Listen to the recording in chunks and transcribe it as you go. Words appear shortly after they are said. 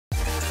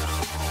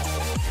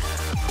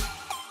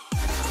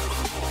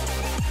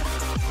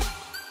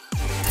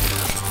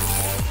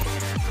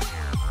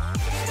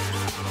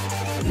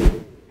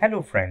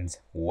Hello friends,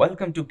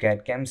 welcome to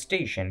CAD/CAM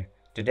Station.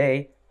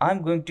 Today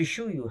I'm going to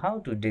show you how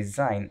to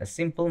design a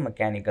simple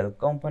mechanical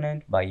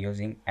component by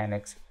using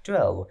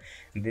NX12.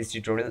 This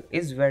tutorial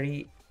is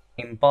very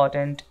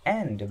important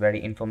and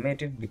very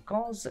informative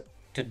because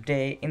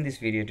today in this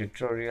video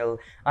tutorial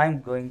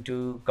I'm going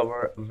to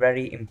cover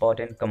very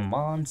important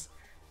commands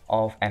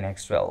of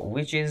NX12,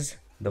 which is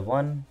the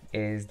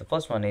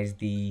first one is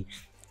the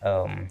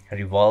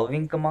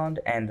revolving command,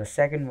 and the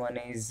second one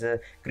is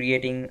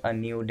creating a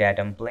new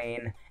datum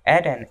plane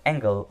at an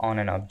angle on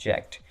an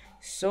object.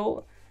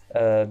 So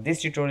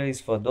this tutorial is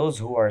for those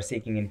who are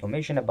seeking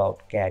information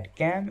about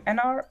CAD/CAM and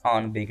are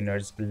on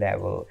beginners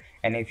level,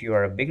 and if you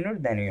are a beginner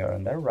then you are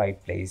in the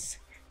right place.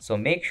 So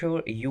make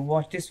sure you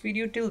watch this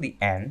video till the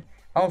end.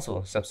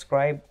 Also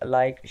subscribe,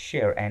 like,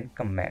 share and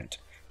comment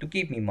to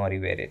keep me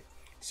motivated.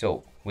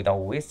 So without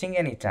wasting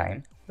any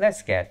time,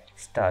 let's get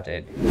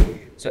started.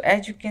 So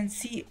as you can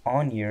see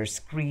on your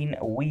screen,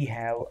 we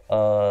have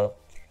a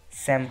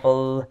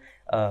sample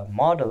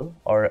model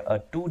or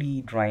a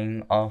 2D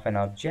drawing of an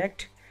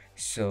object.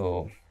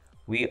 So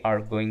we are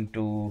going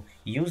to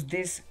use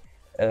this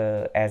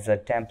as a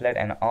template,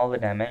 and all the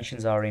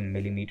dimensions are in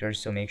millimeters,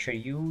 so make sure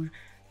you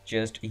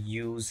just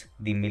use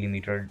the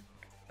millimeter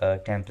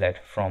template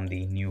from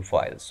the new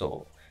file.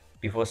 So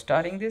before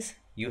starting this,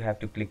 you have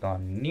to click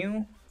on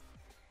new,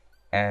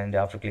 and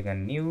after clicking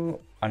on new,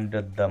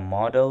 under the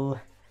model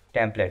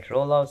template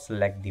rollout,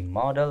 select the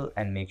model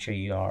and make sure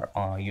your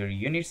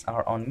units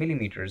are on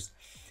millimeters.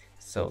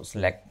 So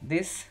select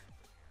this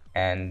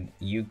and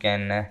you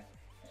can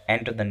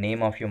enter the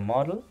name of your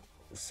model.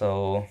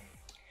 So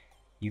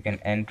you can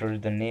enter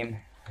the name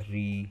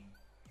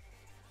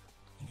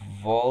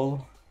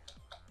revolve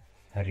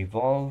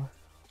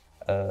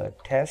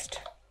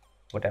test,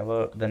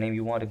 whatever the name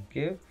you want to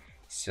give.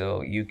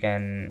 So you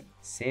can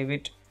save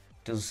it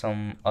to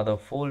some other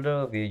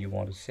folder where you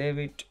want to save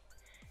it,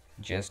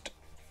 just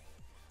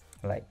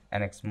like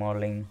NX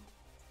modeling,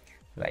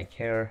 like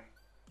here.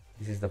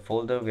 This is the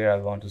folder where I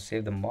want to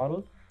save the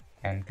model,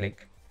 and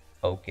click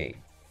OK.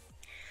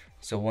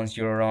 So once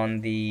you're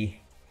on the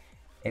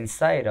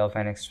inside of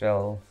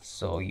NX12,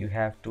 so you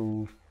have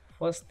to,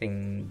 first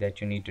thing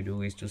that you need to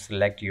do is to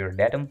select your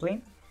datum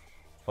plane.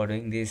 For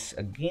doing this,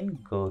 again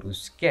go to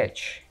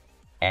sketch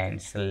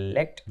and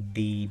select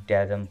the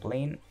datum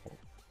plane,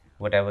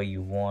 whatever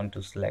you want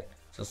to select.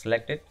 So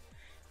select it.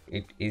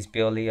 It is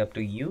purely up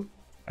to you.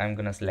 I'm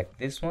gonna select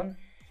this one,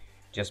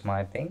 just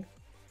my thing.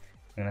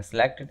 I'm gonna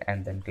select it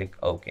and then click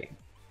OK.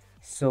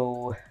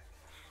 So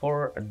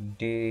for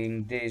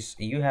doing this,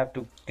 you have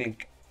to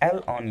click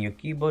L on your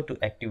keyboard to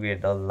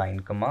activate the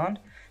line command.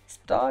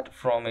 Start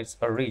from its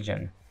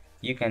origin.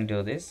 You can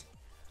do this.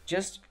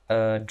 Just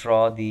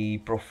draw the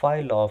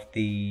profile of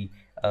the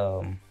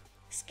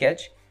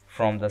sketch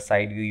from the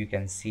side view. You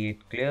can see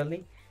it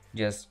clearly.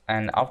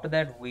 And after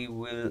that we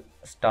will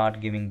start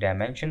giving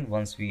dimension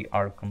once we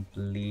are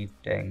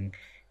completing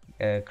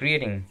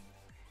creating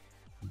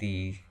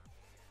the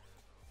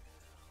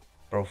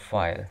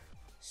profile.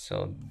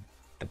 So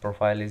the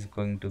profile is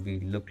going to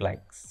be look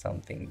like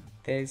something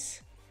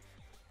this.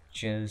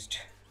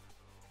 Just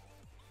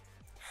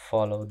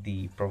follow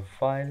the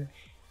profile.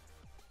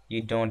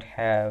 You don't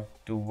have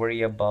to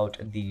worry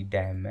about the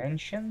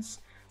dimensions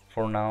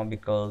for now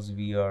because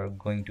we are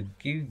going to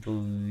give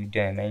the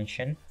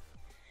dimension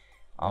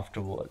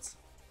afterwards.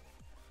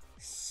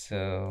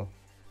 So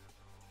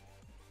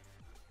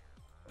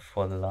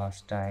for the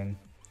last time,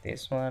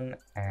 this one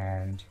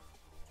and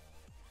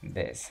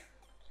this,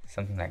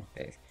 something like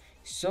this.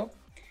 So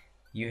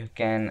you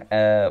can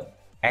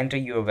enter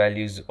your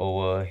values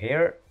over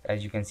here.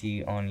 As you can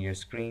see on your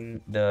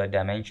screen, the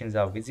dimensions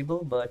are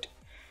visible, but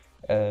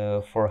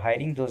for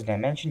hiding those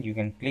dimensions you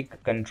can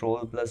click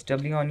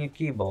Ctrl+W on your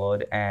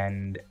keyboard,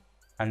 and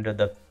under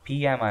the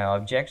PMI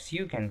objects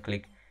you can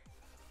click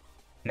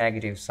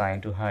negative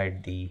sign to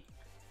hide the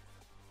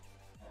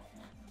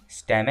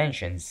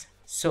dimensions.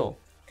 So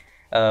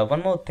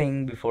one more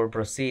thing before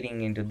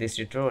proceeding into this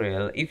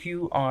tutorial, if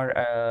you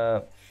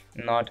are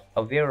not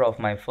aware of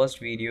my first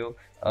video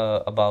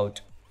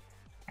about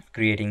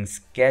creating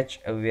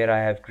sketch where I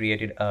have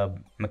created a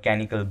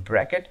mechanical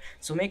bracket,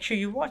 so make sure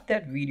you watch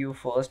that video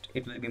first.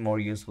 It will be more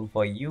useful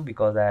for you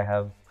because I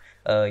have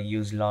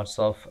used lots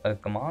of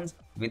commands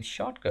with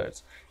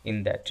shortcuts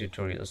in that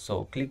tutorial.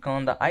 So click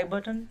on the I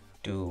button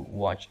to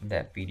watch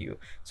that video.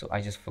 So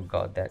I just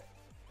forgot that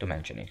to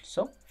mention it.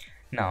 So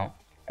now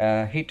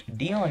hit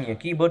D on your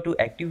keyboard to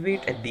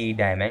activate the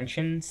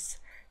dimensions,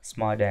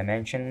 smart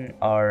dimension,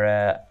 or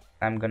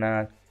I'm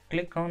gonna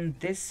click on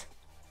this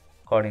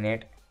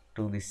coordinate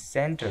to the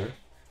center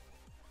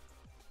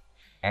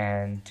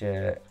and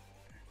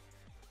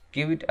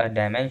give it a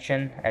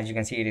dimension. As you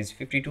can see, it is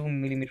 52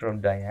 millimeter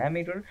of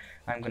diameter.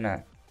 I'm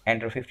gonna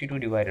enter 52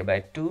 divided by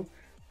 2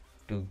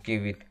 to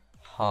give it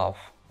half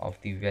of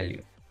the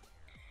value.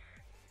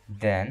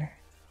 Then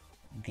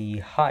the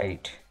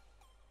height,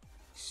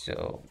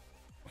 so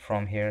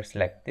from here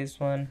select this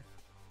one,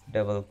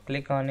 double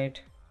click on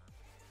it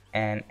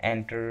and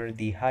enter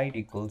the height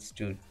equals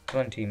to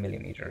 20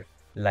 millimeter.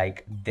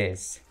 like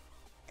this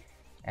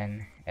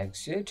and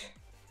exit.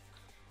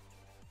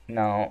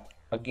 Now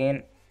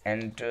again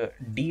enter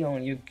D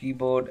on your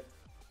keyboard,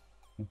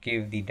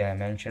 give the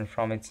dimension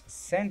from its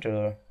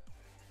center,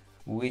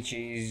 which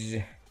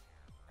is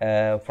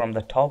from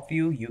the top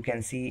view you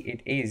can see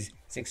it is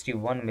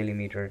 61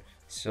 millimeter,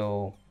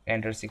 so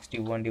enter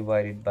 61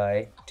 divided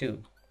by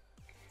 2,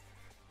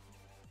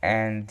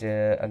 and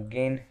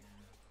again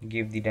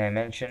give the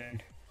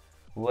dimension,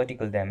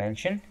 vertical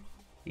dimension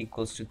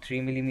equals to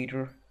 3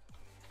 millimeter,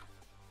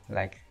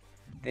 like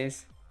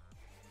this.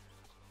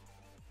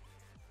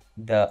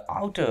 The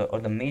outer or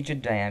the major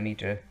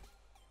diameter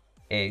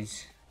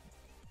is,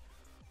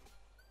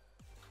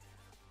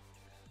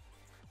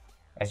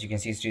 as you can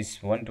see, it is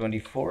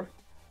 124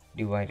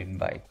 divided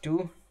by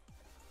 2,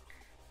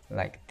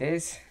 like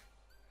this,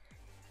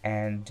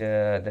 and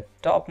the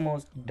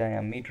topmost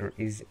diameter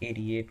is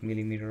 88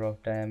 millimeter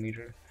of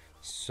diameter,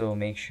 so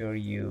make sure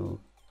you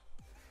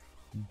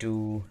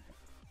do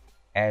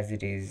as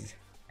it is,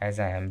 as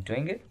I am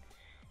doing it.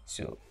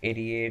 So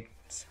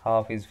 88's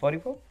half is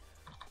 44.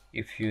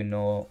 If you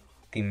know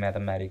the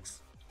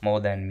mathematics more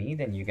than me,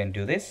 then you can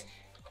do this.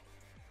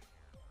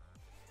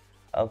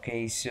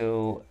 Okay,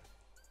 so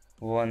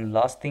one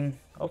last thing,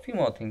 a few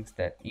more things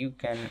that you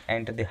can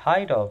enter. The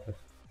height of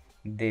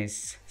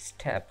this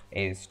step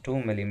is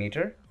 2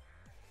 millimeter.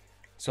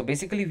 So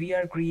basically we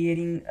are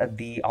creating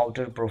the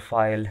outer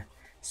profile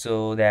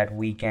so that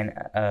we can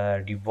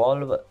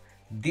revolve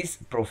this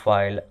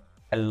profile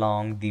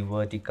along the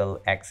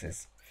vertical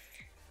axis.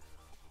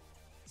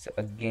 So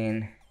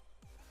again,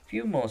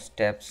 few more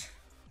steps,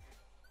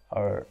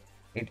 or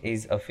it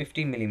is a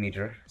 50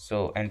 millimeter,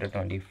 so enter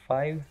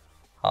 25,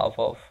 half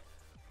of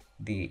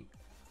the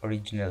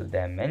original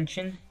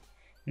dimension.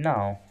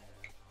 Now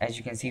as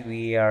you can see,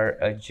 we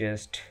are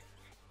just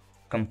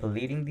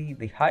completing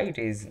the height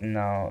is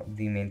now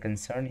the main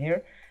concern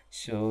here.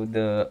 So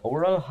the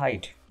overall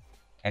height,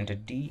 enter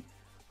D,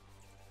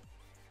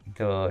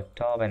 the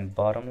top and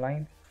bottom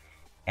line,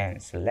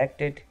 and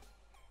select it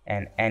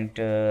and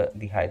enter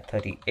the height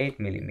 38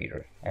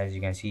 millimeter, as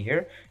you can see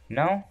here.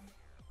 Now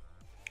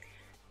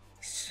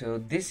so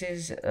this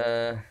is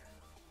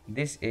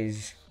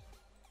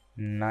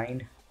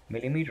 9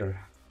 millimeter.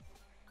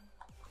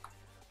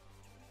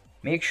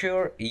 Make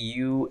sure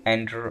you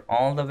enter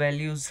all the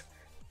values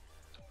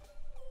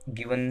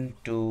given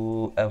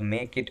to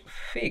make it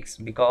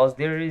fixed, because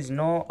there is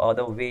no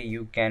other way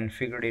you can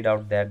figure it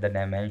out that the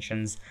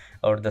dimensions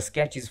or the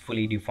sketch is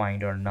fully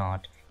defined or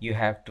not. You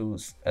have to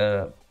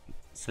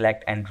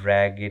select and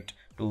drag it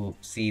to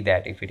see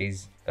that if it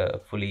is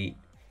fully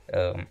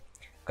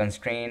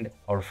constrained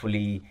or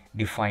fully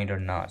defined or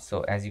not.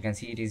 So as you can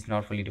see, it is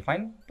not fully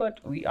defined,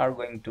 but we are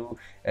going to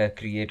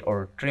create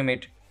or trim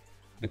it,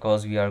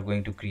 because we are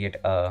going to create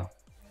a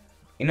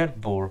inner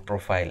bore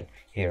profile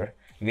here,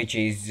 which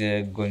is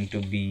going to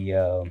be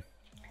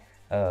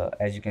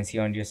as you can see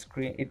on your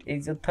screen, it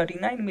is a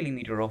 39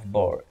 millimeter of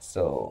bore.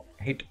 So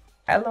hit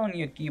L on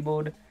your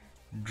keyboard,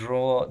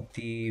 draw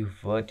the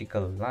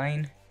vertical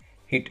line,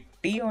 hit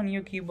T on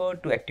your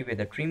keyboard to activate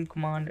the trim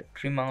command,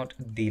 trim out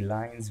the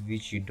lines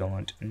which you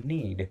don't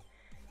need,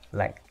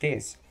 like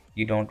this.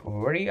 You don't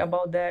worry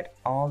about that,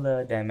 all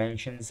the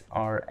dimensions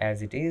are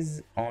as it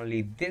is,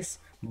 only this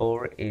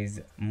bore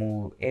is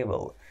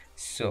movable.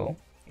 So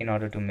in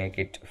order to make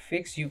it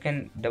fix, you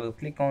can double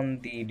click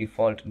on the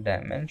default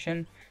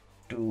dimension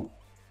to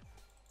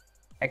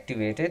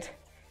activate it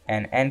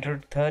and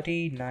enter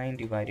 39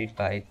 divided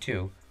by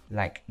 2,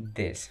 like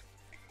this,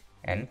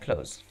 and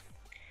close.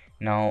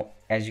 Now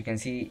as you can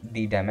see,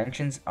 the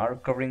dimensions are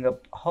covering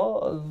up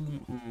all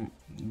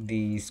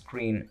the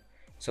screen,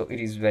 so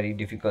it is very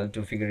difficult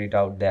to figure it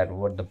out that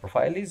what the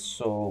profile is.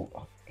 So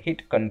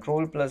hit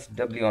Ctrl plus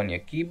W on your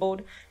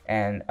keyboard,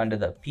 and under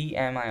the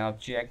PMI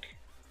object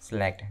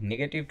select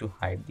negative to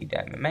hide the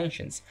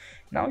dimensions.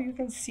 Now you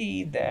can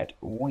see that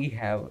we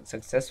have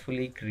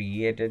successfully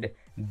created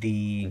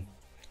the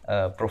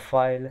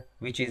profile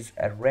which is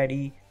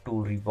ready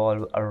to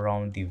revolve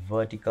around the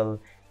vertical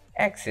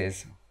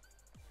axis.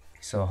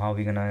 So how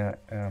we gonna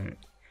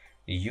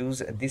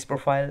use this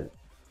profile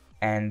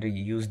and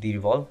use the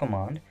revolve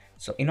command?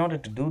 So in order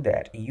to do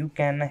that, you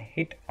can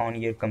hit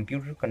on your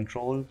computer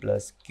Control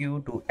plus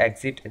Q to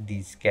exit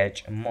the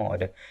sketch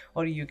mode,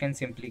 or you can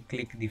simply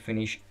click the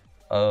finish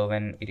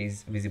when it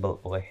is visible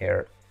over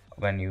here.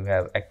 When you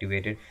have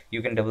activated,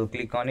 you can double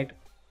click on it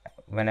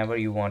whenever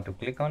you want to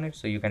click on it.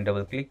 So you can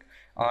double click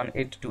on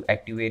it to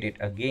activate it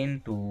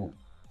again, to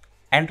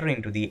enter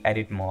into the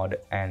edit mode,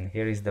 and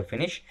here is the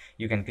finish.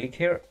 You can click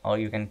here, or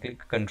you can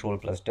click Ctrl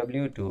plus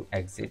W to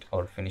exit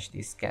or finish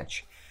the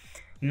sketch.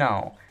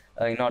 Now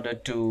in order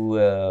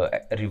to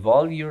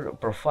revolve your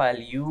profile,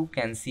 you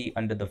can see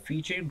under the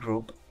feature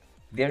group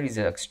there is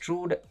a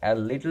extrude, a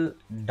little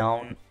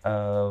down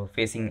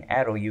facing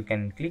arrow. You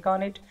can click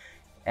on it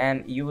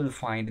and you will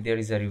find there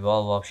is a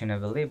revolve option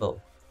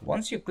available.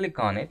 Once you click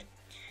on it,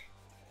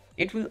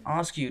 it will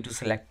ask you to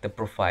select the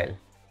profile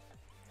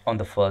on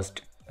the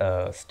first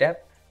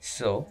step.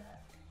 So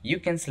you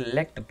can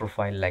select the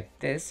profile like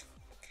this,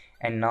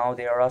 and now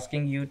they are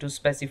asking you to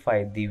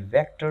specify the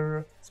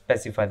vector,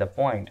 specify the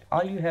point.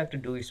 All you have to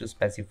do is to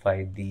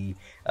specify the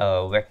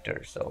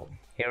vector. So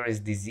here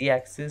is the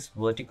z-axis,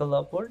 vertical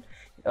upward,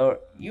 or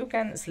you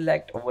can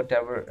select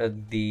whatever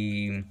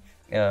the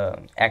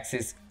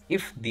axis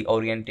if the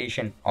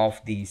orientation of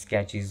the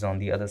sketch is on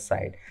the other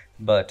side,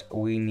 but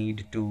we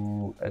need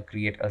to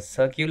create a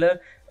circular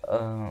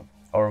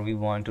or we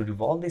want to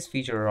revolve this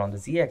feature around the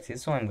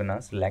z-axis. So I'm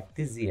gonna select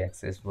the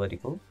z-axis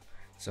vertical,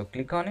 so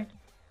click on it.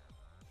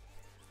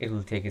 It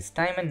will take its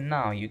time, and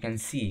now you can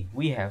see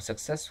we have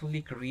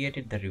successfully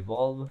created the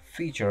revolve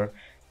feature,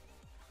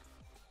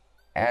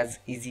 as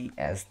easy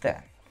as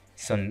that.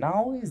 So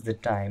now is the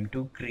time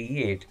to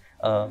create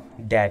a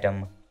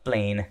datum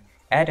plane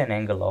at an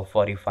angle of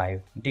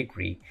 45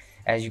 degree.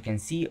 As you can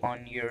see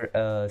on your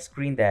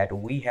screen that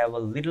we have a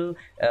little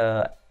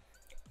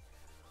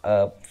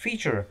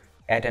feature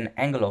at an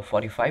angle of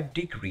 45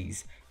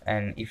 degrees,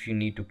 and if you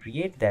need to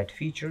create that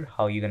feature,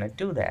 how you gonna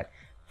do that?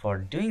 For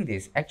doing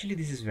this, actually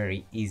this is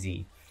very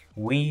easy.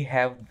 We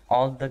have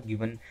all the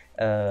given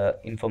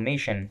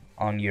information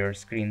on your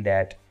screen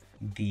that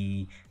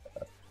the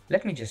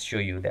let me just show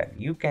you that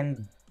you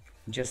can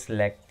just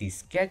select the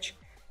sketch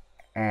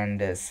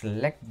and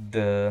select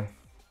the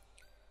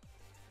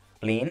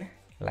plane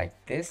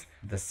like this,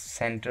 the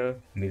center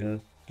middle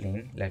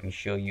plane. Let me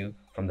show you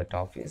from the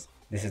top. Is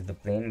this is the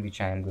plane which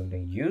I am going to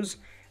use.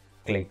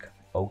 Click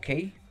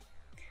OK.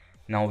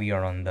 Now we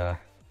are on the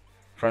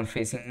front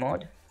facing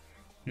mode.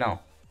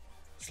 Now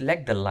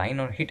select the line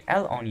or hit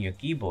L on your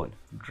keyboard,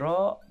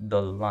 draw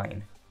the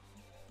line.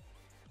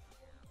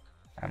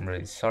 I'm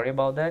really sorry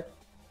about that.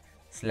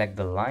 Select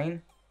the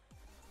line,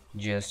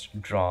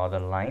 just draw the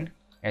line.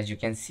 As you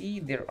can see,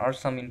 there are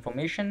some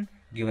information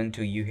given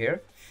to you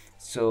here,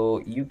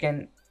 so you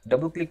can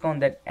double click on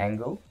that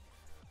angle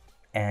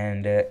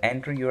and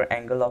enter your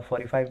angle of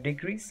 45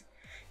 degrees.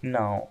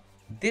 Now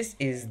this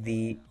is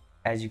the,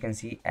 as you can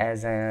see,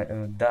 as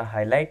the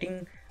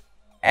highlighting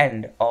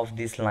end of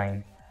this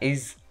line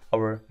is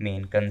our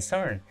main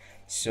concern,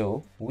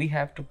 so we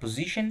have to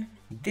position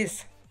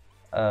this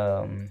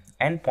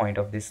end point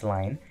of this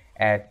line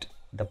at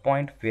the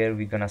point where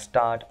we're gonna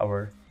start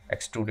our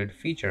extruded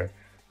feature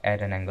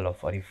at an angle of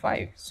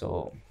 45.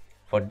 So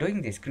for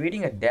doing this,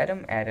 creating a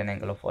datum at an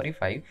angle of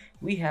 45,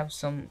 we have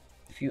some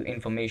few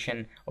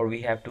information, or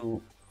we have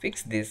to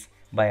fix this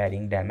by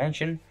adding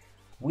dimension.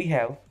 We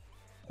have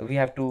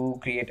to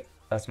create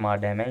a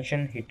smart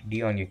dimension. Hit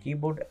D on your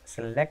keyboard,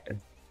 select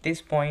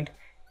this point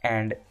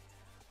and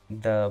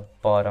the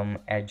bottom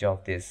edge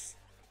of this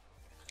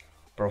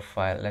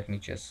profile. Let me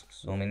just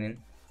zoom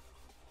in.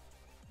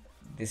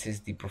 This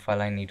is the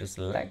profile I need to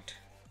select.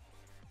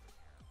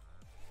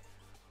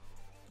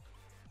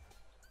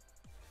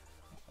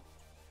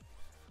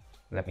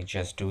 Let me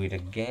just do it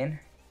again.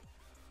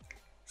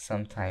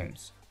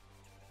 Sometimes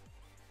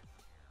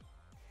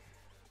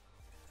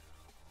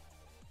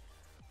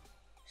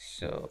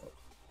so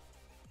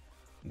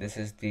this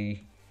is the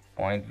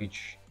point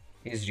which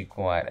is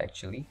required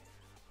actually,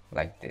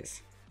 like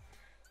this.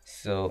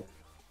 So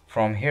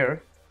from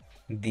here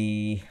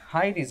the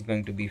height is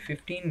going to be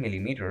 15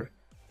 millimeter,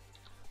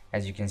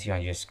 as you can see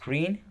on your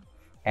screen.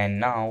 And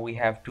now we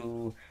have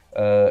to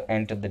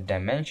enter the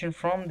dimension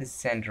from the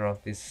center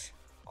of this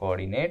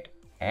coordinate,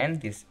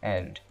 and this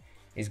end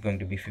is going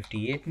to be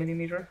 58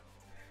 millimeter.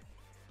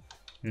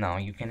 Now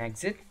you can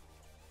exit.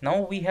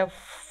 Now we have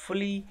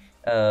fully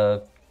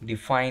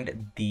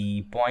defined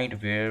the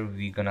point where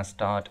we're gonna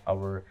start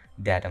our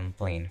datum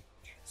plane.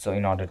 So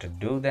in order to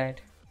do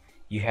that,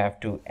 you have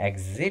to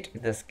exit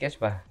the sketch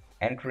by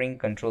entering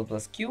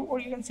Ctrl+Q, or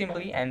you can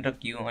simply enter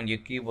Q on your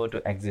keyboard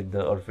to exit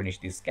the or finish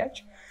the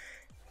sketch.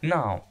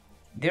 Now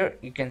there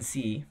you can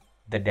see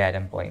the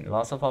datum plane,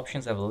 lots of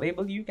options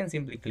available. You can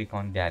simply click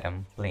on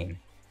datum plane.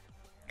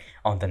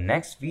 On the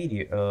next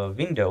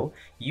window,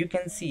 you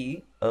can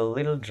see a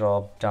little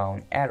drop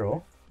down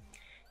arrow.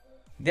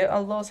 There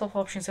are lots of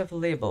options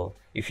available.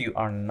 If you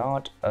are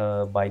not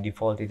by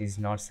default, it is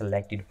not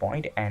selected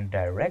point and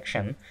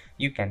direction,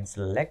 you can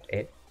select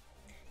it.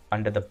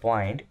 Under the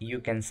point, you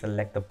can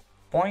select the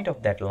point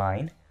of that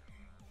line.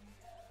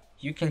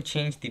 You can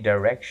change the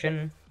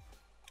direction,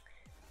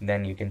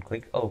 then you can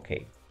click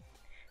OK.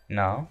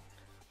 Now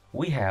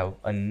we have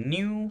a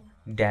new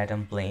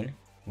datum plane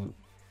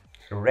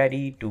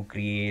ready to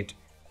create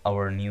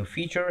our new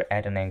feature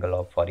at an angle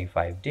of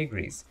 45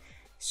 degrees.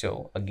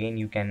 So again,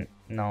 you can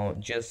now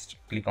just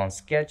click on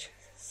sketch,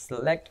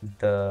 select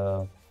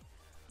the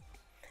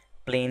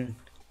plane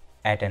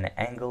at an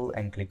angle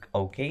and click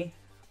OK.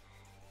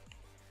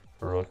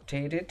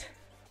 Rotate it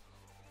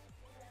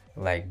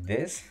like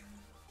this.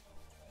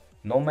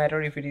 No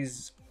matter if it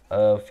is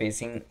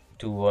facing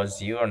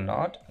towards you or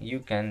not, you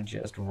can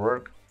just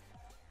work.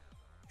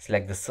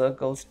 Select the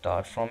circle,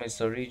 start from its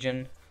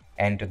origin,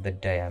 enter the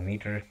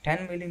diameter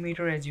 10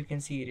 millimeter. As you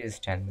can see, it is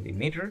 10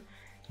 millimeter.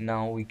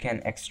 Now we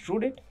can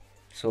extrude it.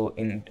 So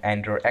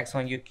enter X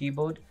on your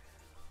keyboard,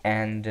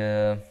 and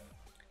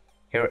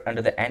here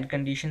under the end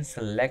condition,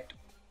 select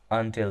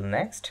until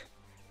next,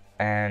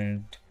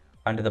 and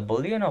Under the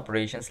Boolean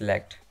operation,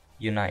 select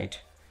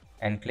unite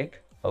and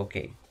click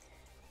OK.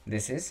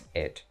 This is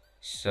it.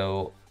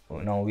 So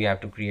now we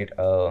have to create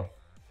a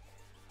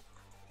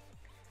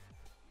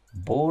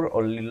bore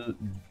or little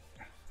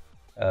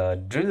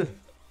drill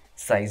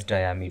size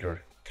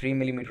diameter, 3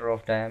 millimeter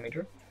of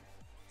diameter.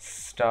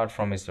 Start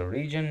from its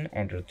origin,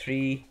 enter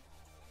 3.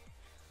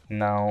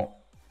 Now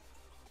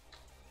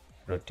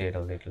rotate a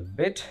little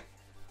bit,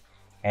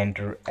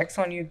 enter X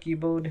on your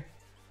keyboard,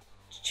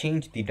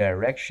 change the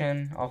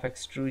direction of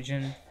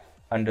extrusion.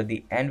 Under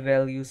the end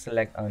value,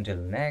 select until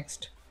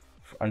next.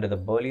 Under the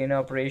Boolean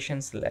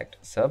operation, select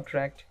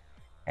subtract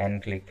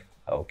and click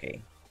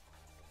OK.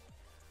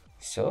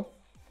 So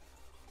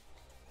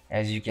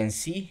as you can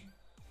see,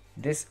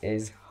 this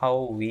is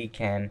how we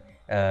can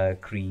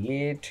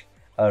create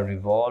a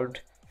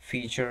revolved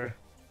feature.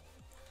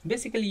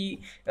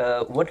 Basically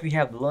what we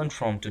have learned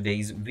from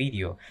today's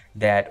video,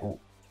 that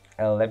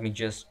let me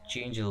just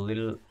change a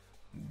little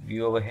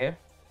view over here.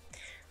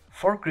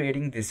 For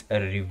creating this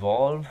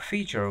revolve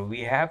feature,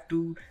 we have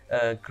to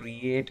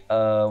create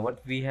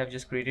what we have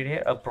just created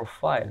here, a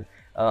profile,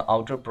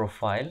 outer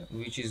profile,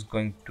 which is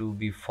going to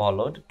be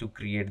followed to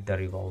create the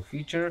revolve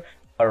feature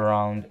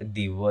around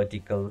the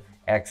vertical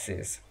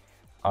axis.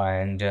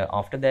 And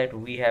after that,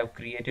 we have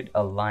created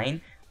a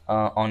line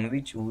on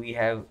which we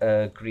have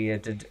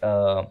created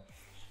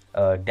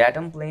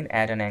datum plane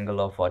at an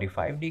angle of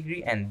 45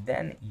 degree, and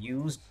then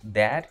used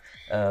that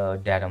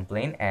datum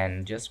plane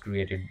and just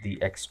created the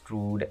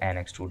extrude and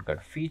extrude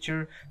cut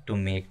feature to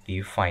make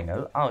the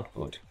final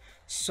output.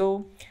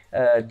 So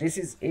this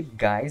is it,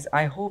 guys.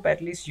 I hope at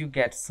least you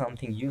get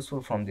something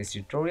useful from this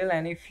tutorial,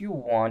 and if you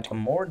want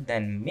more,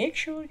 then make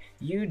sure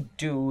you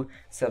do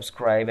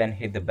subscribe and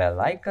hit the bell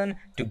icon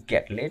to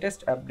get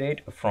latest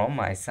update from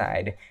my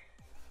side.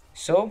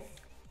 So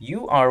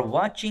you are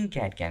watching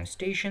CAD/CAM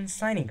Station,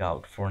 signing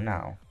out for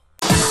now.